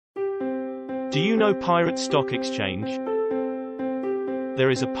Do you know Pirate Stock Exchange? There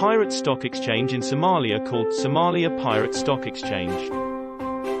is a pirate stock exchange in Somalia called Somalia Pirate Stock Exchange.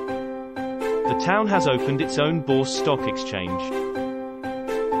 The town has opened its own Bourse stock exchange.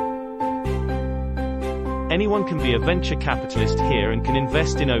 Anyone can be a venture capitalist here and can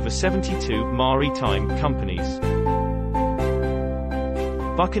invest in over 72 maritime companies.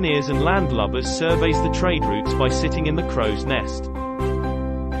 Buccaneers and landlubbers surveys the trade routes by sitting in the crow's nest.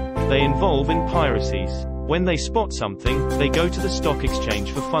 They involve in piracies. When they spot something, they go to the stock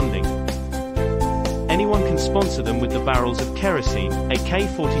exchange for funding. Anyone can sponsor them with the barrels of kerosene,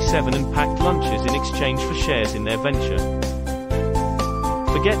 AK-47 and packed lunches in exchange for shares in their venture.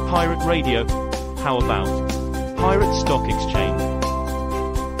 Forget pirate radio. How about Pirate Stock Exchange?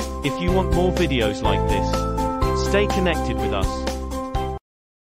 If you want more videos like this, stay connected with us.